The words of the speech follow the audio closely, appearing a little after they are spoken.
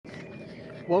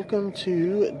Welcome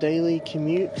to Daily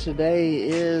Commute. Today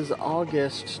is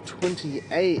August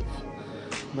 28th,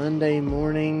 Monday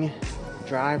morning,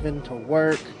 driving to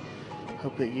work.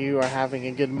 Hope that you are having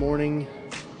a good morning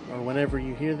or whenever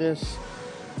you hear this.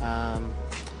 Let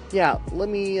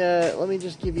me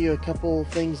just give you a couple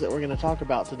things that we're going to talk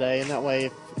about today, and that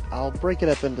way I'll break it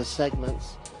up into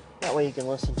segments. That way you can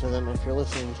listen to them if you're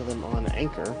listening to them on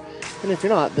Anchor. And if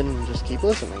you're not, then just keep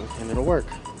listening and it'll work.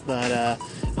 But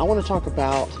I want to talk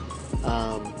about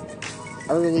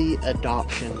early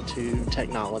adoption to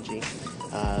technology.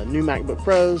 New MacBook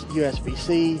Pros,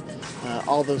 USB-C,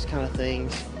 all those kind of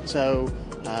things. So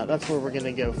that's where we're going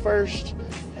to go first,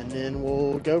 and then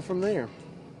we'll go from there.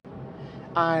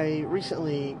 I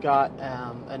recently got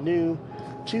a new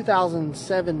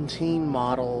 2017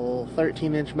 model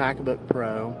 13-inch MacBook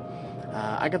Pro.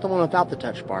 I got the one without the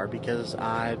touch bar because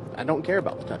I don't care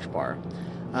about the touch bar.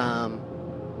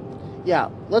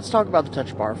 Let's talk about the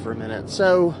touch bar for a minute.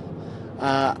 So,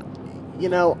 I'm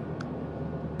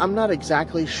not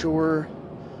exactly sure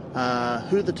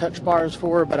who the touch bar is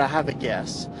for, but I have a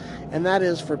guess. And that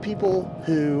is for people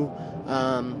who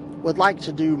would like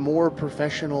to do more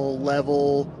professional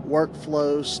level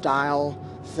workflow style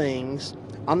things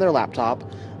on their laptop,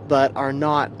 but are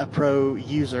not a pro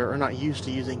user or not used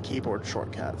to using keyboard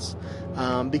shortcuts.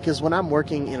 Because when I'm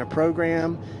working in a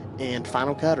program in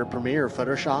Final Cut or Premiere or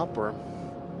Photoshop or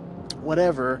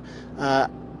whatever, I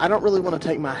don't really want to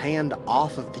take my hand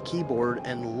off of the keyboard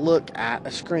and look at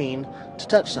a screen to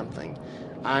touch something.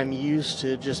 I'm used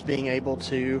to just being able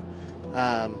to,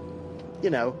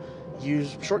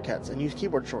 use shortcuts and use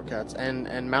keyboard shortcuts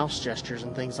and mouse gestures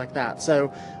and things like that.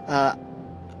 So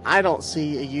I don't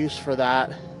see a use for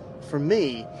that for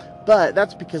me, but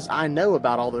that's because I know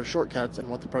about all those shortcuts and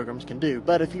what the programs can do.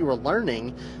 But if you were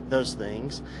learning those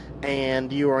things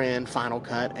and you are in Final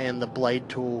Cut and the blade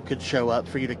tool could show up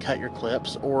for you to cut your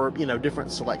clips, or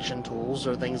different selection tools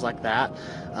or things like that,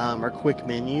 or quick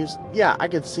menus, I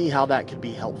could see how that could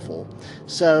be helpful.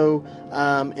 So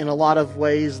in a lot of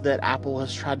ways that Apple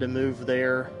has tried to move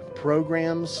their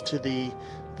programs to the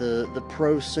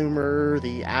prosumer,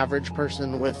 the average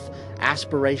person with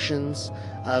aspirations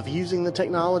of using the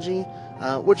technology,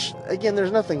 which again,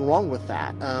 there's nothing wrong with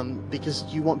that, because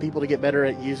you want people to get better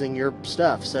at using your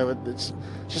stuff. So it's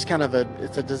just kind of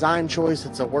it's a design choice,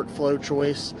 it's a workflow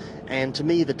choice, and to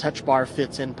me the touch bar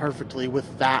fits in perfectly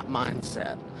with that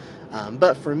mindset.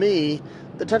 But for me,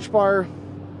 the touch bar,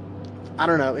 I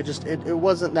don't know, it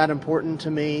wasn't that important to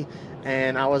me,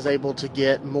 and I was able to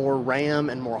get more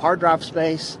RAM and more hard drive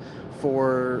space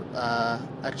for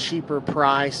a cheaper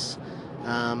price,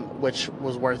 which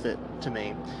was worth it to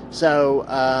me. So,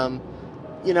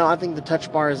 I think the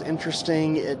touch bar is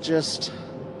interesting. It just,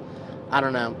 I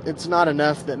don't know, it's not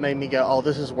enough that made me go, oh,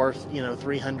 this is worth,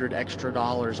 $300 extra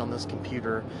on this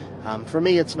computer. For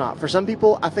me, it's not. For some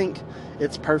people, I think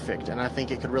it's perfect, and I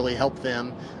think it could really help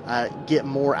them get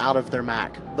more out of their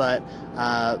Mac. But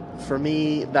for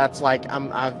me, that's like,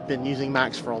 I've been using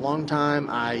Macs for a long time.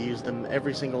 I use them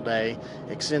every single day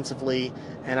extensively,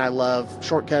 and I love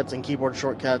shortcuts and keyboard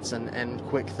shortcuts and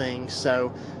quick things.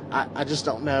 So I just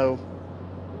don't know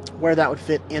where that would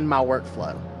fit in my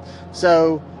workflow.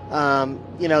 So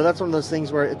that's one of those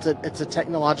things where it's a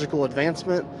technological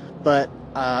advancement, but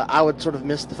I would sort of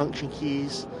miss the function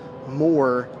keys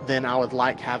more than I would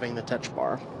like having the touch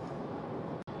bar.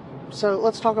 So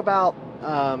let's talk about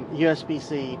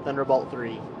USB-C Thunderbolt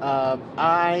 3.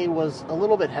 I was a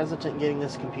little bit hesitant getting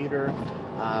this computer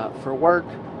for work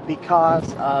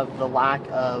because of the lack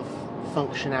of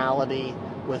functionality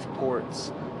with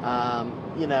ports.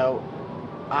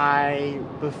 I,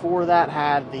 before that,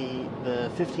 had the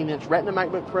 15-inch Retina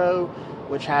MacBook Pro,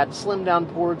 which had slim down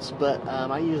ports, but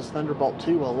I used Thunderbolt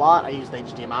 2 a lot. I used the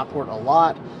HDMI port a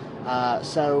lot.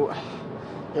 So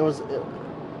it was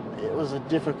a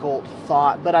difficult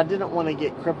thought, but I didn't want to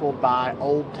get crippled by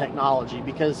old technology,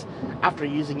 because after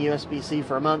using USB-C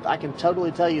for a month, I can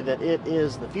totally tell you that it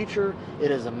is the future.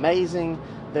 It is amazing.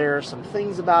 There are some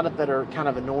things about it that are kind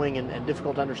of annoying and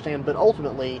difficult to understand, but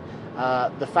ultimately,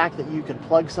 the fact that you can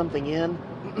plug something in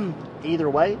either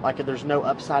way, like there's no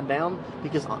upside down,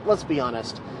 because let's be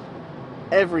honest,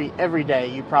 every day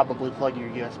you probably plug your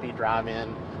USB drive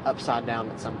in upside down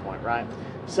at some point, right?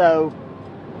 So,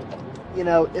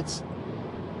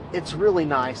 it's really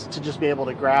nice to just be able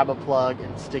to grab a plug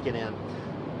and stick it in.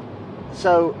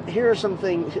 So here are some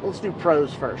things. Let's do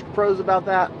pros first. Pros about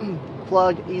that: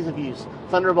 plug, ease of use.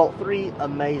 Thunderbolt 3,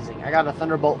 amazing. I got a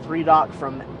Thunderbolt 3 dock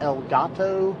from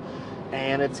Elgato,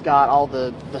 and it's got all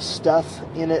the stuff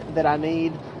in it that I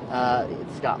need.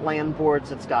 It's got LAN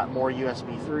ports, it's got more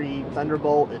USB 3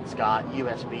 Thunderbolt, it's got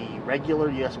USB regular,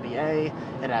 USB-A,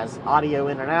 it has audio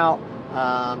in and out,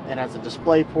 it has a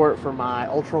display port for my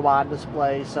ultra-wide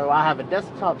display. So I have a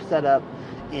desktop setup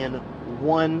in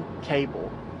one cable,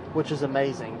 which is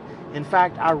amazing. In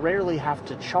fact, I rarely have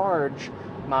to charge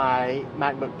my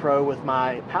MacBook Pro with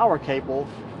my power cable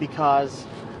because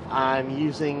I'm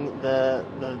using the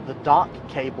dock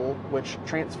cable, which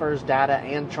transfers data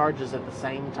and charges at the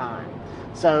same time.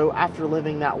 So after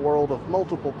living that world of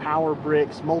multiple power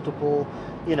bricks, multiple,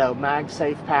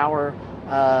 MagSafe power,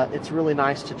 it's really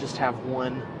nice to just have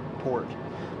one port.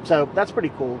 So that's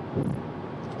pretty cool.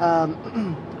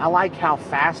 I like how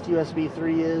fast USB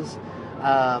 3 is.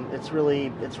 It's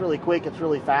really quick. It's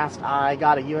really fast. I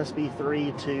got a USB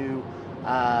 3 to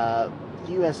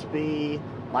USB,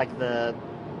 like the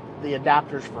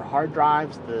adapters for hard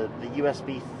drives, the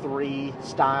USB 3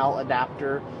 style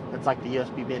adapter. That's like the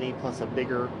USB mini plus a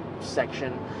bigger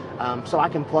section. So I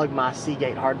can plug my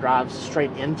Seagate hard drives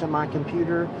straight into my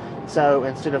computer. So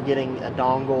instead of getting a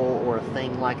dongle or a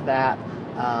thing like that,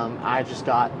 I just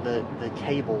got the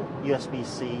cable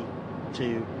USB-C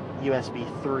to USB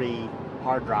 3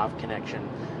 hard drive connection.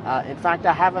 In fact,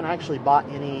 I haven't actually bought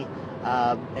any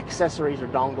accessories or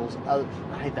dongles.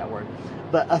 I hate that word.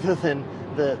 But other than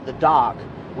the dock,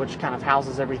 which kind of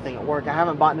houses everything at work, I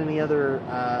haven't bought any other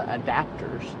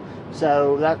adapters.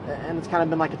 So and it's kind of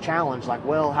been like a challenge. Like,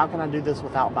 well, how can I do this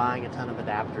without buying a ton of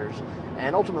adapters?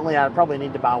 And ultimately, I probably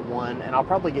need to buy one, and I'll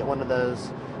probably get one of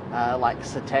those like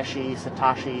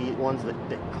Satoshi ones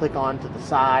that click on to the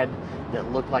side that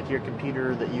look like your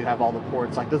computer, that you have all the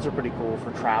ports. Like, those are pretty cool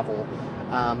for travel.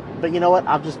 But you know what?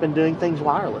 I've just been doing things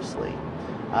wirelessly.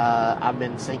 I've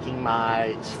been syncing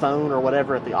my phone or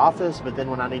whatever at the office, but then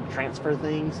when I need to transfer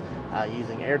things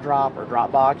using AirDrop or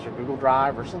Dropbox or Google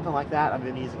Drive or something like that, I've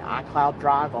been using iCloud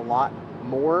Drive a lot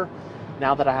more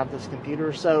now that I have this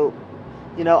computer. So,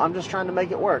 I'm just trying to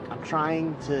make it work. I'm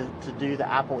trying to do the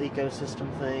Apple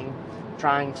ecosystem thing,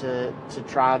 trying to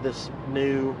try this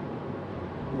new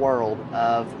world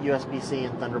of USB-C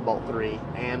and Thunderbolt 3.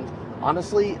 And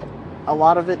honestly, a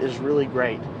lot of it is really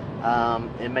great.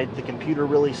 It made the computer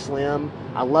really slim.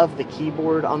 I love the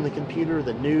keyboard on the computer.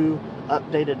 The new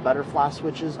updated butterfly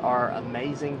switches are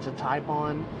amazing to type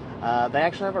on. They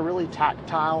actually have a really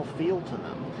tactile feel to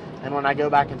them. And when I go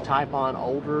back and type on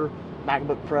older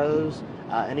MacBook Pros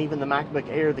and even the MacBook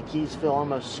Air, the keys feel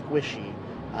almost squishy.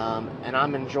 And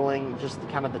I'm enjoying just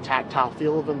kind of the tactile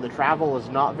feel of them. The travel is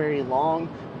not very long,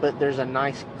 but there's a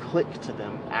nice click to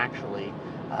them, actually.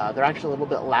 They're actually a little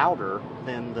bit louder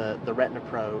than the Retina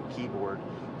Pro keyboard,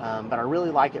 but I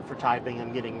really like it for typing.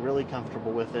 I'm getting really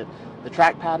comfortable with it. The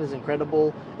trackpad is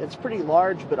incredible. It's pretty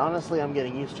large, but honestly, I'm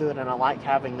getting used to it, and I like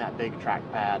having that big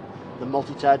trackpad. The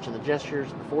multi-touch and the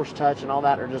gestures, the force touch and all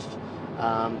that are just,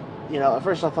 at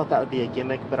first I thought that would be a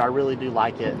gimmick, but I really do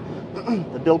like it.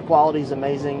 The build quality is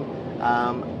amazing.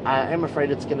 I am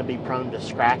afraid it's going to be prone to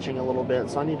scratching a little bit,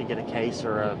 so I need to get a case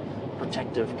or a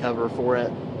protective cover for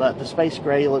it. But the space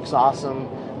gray looks awesome.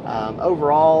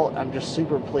 Overall, I'm just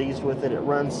super pleased with it. It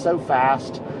runs so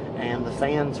fast, and the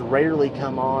fans rarely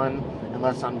come on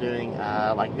unless I'm doing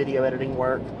like video editing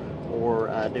work or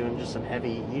doing just some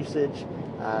heavy usage.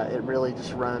 It really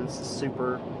just runs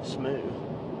super smooth.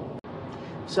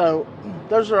 So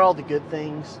those are all the good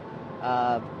things.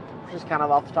 Just kind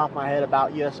of off the top of my head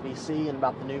about USB-C and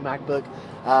about the new MacBook.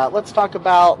 Let's talk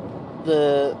about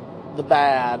the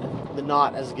bad, the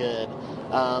not as good.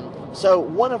 So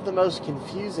one of the most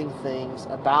confusing things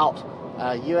about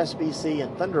USB-C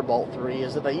and Thunderbolt 3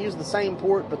 is that they use the same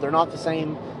port, but they're not the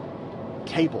same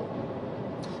cable.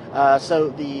 So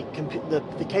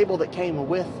the cable that came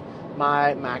with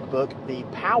my MacBook, the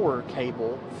power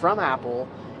cable from Apple,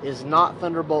 is not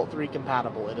Thunderbolt 3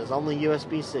 compatible. It is only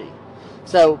USB-C.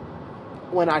 So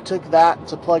when I took that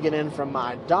to plug it in from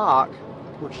my dock,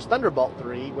 which is Thunderbolt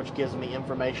 3, which gives me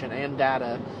information and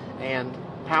data and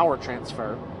power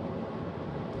transfer,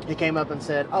 it came up and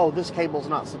said, oh, this cable's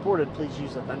not supported, please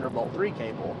use a Thunderbolt 3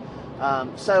 cable.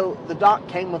 So the dock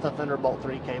came with a Thunderbolt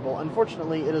 3 cable.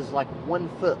 Unfortunately, it is like 1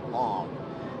 foot long.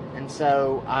 And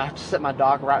so I have to set my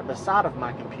dock right beside of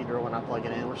my computer when I plug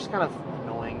it in, which is kind of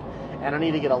annoying. And I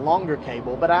need to get a longer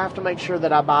cable, but I have to make sure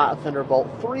that I buy a Thunderbolt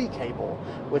 3 cable,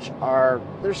 which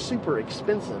they're super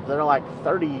expensive. They're like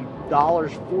 $30,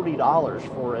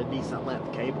 $40 for a decent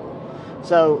length cable.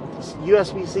 So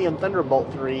USB-C and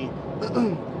Thunderbolt 3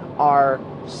 are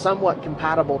somewhat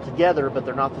compatible together, but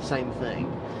they're not the same thing.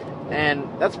 And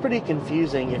that's pretty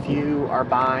confusing if you are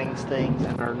buying things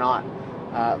and are not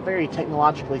very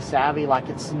technologically savvy. Like,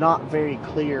 it's not very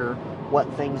clear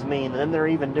what things mean. And then there are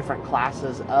even different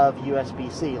classes of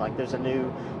USB-C. Like there's a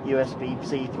new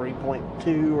USB-C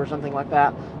 3.2 or something like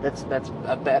that. That's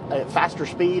a faster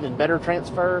speed and better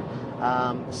transfer.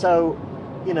 So,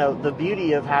 you know, the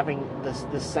beauty of having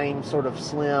this same sort of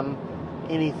slim,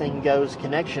 anything goes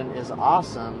connection is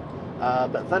awesome.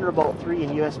 But Thunderbolt 3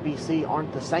 and USB-C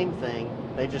aren't the same thing.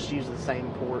 They just use the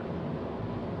same port.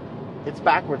 It's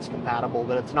backwards compatible,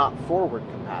 but it's not forward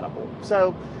compatible.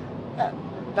 So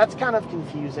that's kind of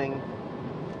confusing,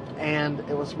 and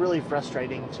it was really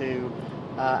frustrating to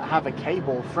have a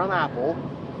cable from Apple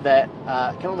that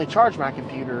can only charge my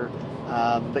computer,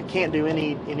 but can't do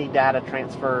any data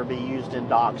transfer, be used in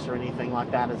docks or anything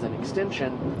like that as an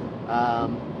extension,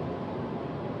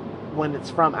 when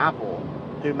it's from Apple,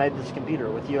 who made this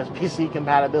computer with USB-C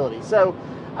compatibility. So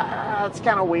it's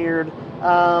kind of weird.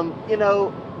 You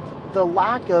know, the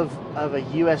lack of a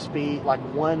USB, like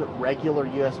one regular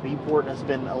USB port, has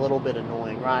been a little bit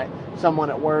annoying, right? Someone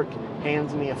at work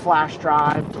hands me a flash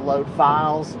drive to load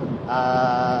files,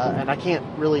 and I can't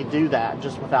really do that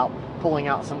just without pulling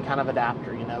out some kind of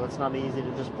adapter. You know, it's not easy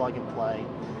to just plug and play.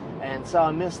 And so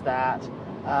I miss that.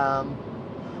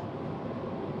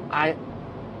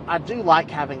 I do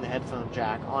like having the headphone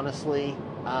jack, honestly.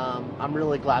 I'm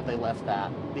really glad they left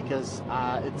that, because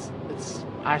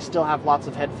I still have lots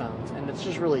of headphones, and it's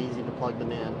just really easy to plug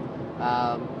them in.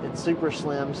 It's super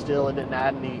slim still. It didn't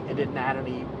add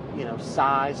any you know,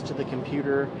 size to the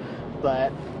computer,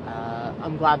 but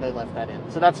I'm glad they left that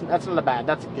in. So that's not a bad.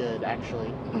 That's good,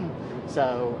 actually.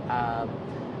 So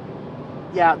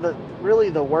yeah,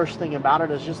 really the worst thing about it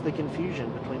is just the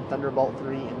confusion between Thunderbolt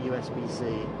 3 and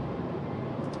USB-C.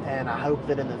 And I hope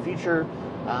that in the future,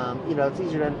 you know,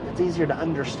 it's easier to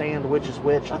understand which is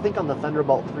which. I think on the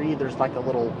Thunderbolt 3, there's like a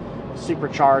little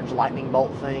supercharged lightning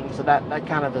bolt thing, so that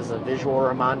kind of is a visual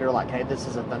reminder, like, hey, this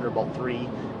is a Thunderbolt 3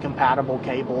 compatible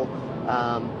cable.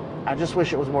 I just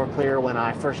wish it was more clear when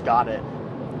I first got it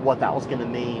what that was going to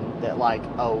mean, that like,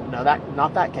 oh no,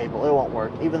 not that cable, it won't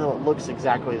work, even though it looks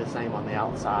exactly the same on the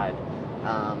outside.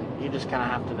 You just kind of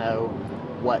have to know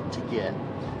what to get.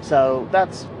 So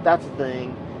that's the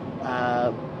thing.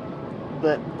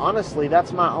 But honestly,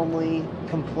 that's my only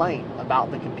complaint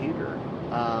about the computer.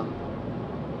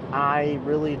 I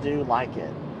really do like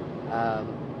it.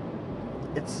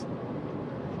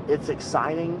 It's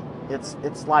exciting.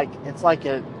 It's like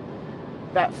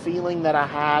that feeling that I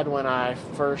had when I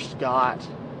first got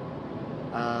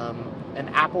an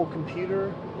Apple computer,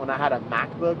 when I had a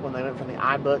MacBook, when they went from the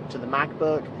iBook to the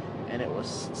MacBook, and it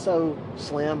was so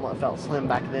slim. Well, it felt slim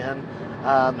back then,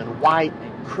 and white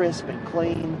and crisp and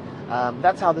clean.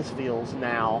 That's how this feels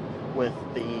now, with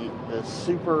the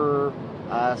super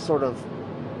sort of,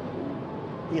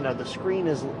 you know, the screen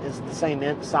is the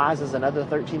same size as another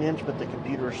 13-inch, but the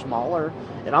computer is smaller.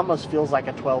 It almost feels like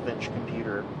a 12-inch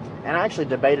computer. And I actually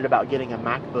debated about getting a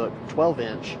MacBook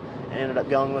 12-inch and ended up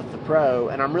going with the Pro.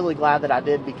 And I'm really glad that I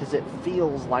did, because it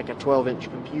feels like a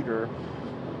 12-inch computer.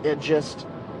 It just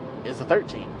is a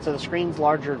 13. So the screen's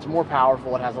larger, it's more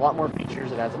powerful, it has a lot more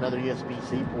features, it has another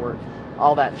USB-C port,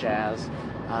 all that jazz.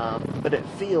 But it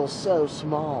feels so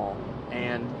small,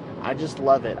 and I just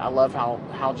love it. I love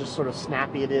how just sort of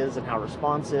snappy it is and how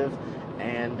responsive.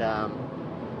 And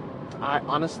I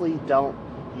honestly don't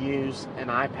use an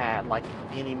iPad like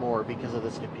anymore because of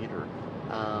this computer.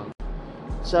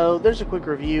 So there's a quick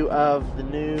review of the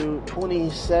new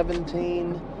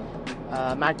 2017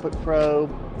 MacBook Pro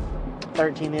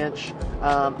 13-inch.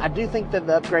 I do think that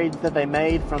the upgrades that they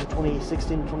made from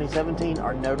 2016 to 2017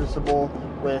 are noticeable,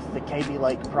 with the Kaby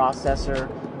Lake processor,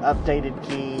 updated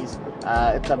keys.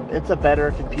 It's a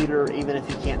better computer, even if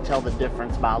you can't tell the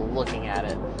difference by looking at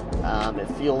it.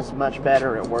 It feels much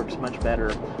better. It works much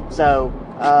better. So,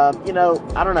 you know,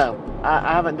 I don't know.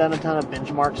 I haven't done a ton of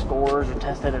benchmark scores or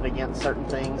tested it against certain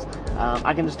things.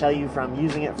 I can just tell you from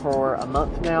using it for a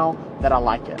month now that I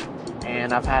like it.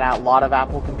 And I've had a lot of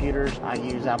Apple computers. I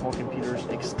use Apple computers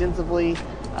extensively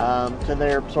to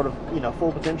their sort of, you know,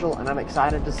 full potential, and I'm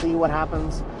excited to see what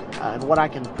happens and what I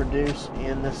can produce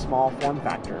in this small form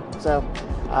factor. So,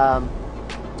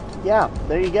 yeah,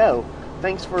 there you go.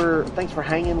 Thanks for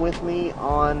hanging with me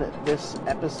on this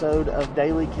episode of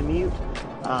Daily Commute.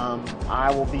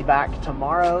 I will be back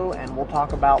tomorrow, and we'll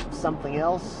talk about something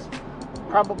else,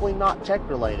 probably not tech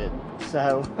related.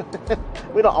 So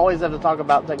we don't always have to talk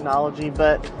about technology,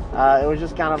 but it was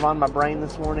just kind of on my brain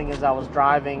this morning as I was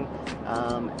driving.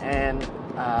 And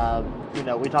you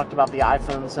know, we talked about the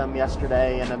iPhone some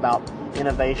yesterday and about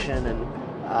innovation, and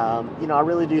you know, I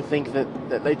really do think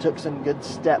that they took some good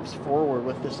steps forward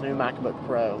with this new MacBook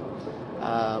Pro.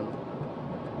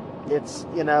 it's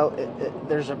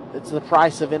it's the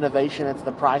price of innovation, it's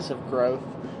the price of growth.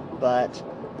 But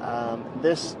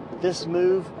this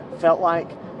move felt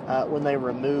like when they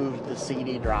removed the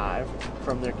CD drive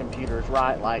from their computers,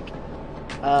 right? Like,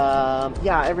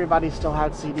 yeah, everybody still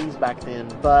had CDs back then,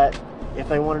 but if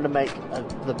they wanted to make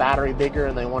the battery bigger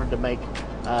and they wanted to make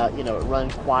it run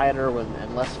quieter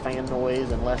and less fan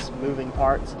noise and less moving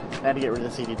parts, they had to get rid of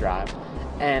the CD drive.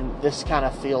 And this kind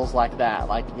of feels like that.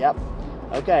 Like, yep,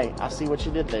 okay, I see what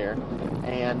you did there.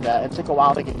 And it took a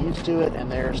while to get used to it.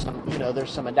 And there's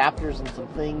some adapters and some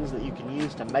things that you can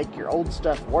use to make your old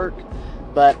stuff work.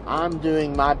 But I'm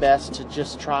doing my best to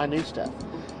just try new stuff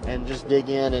and just dig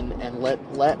in and let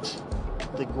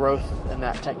the growth and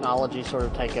that technology sort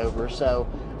of take over. So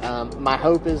my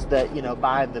hope is that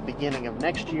by the beginning of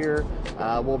next year,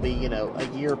 we'll be a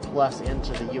year plus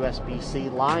into the USB-C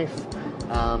life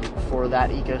for that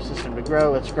ecosystem to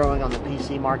grow. It's growing on the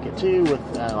PC market too,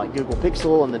 with like Google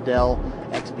Pixel and the Dell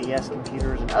XPS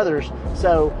computers and others.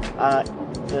 So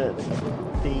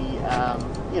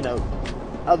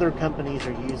other companies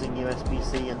are using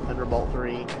USB-C and Thunderbolt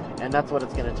 3, and that's what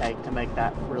it's going to take to make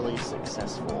that really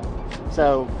successful.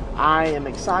 So I am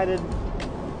excited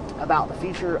about the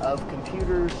future of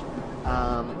computers.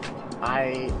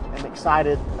 I am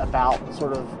excited about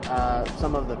sort of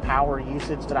some of the power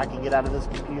usage that I can get out of this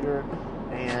computer,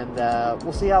 and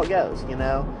we'll see how it goes.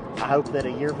 I hope that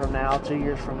a year from now, 2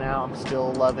 years from now, I'm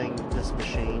still loving this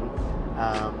machine.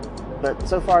 But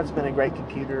so far, it's been a great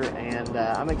computer, and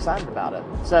I'm excited about it.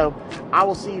 So I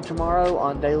will see you tomorrow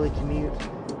on Daily Commute,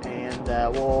 and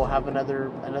we'll have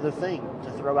another thing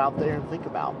to throw out there and think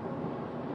about.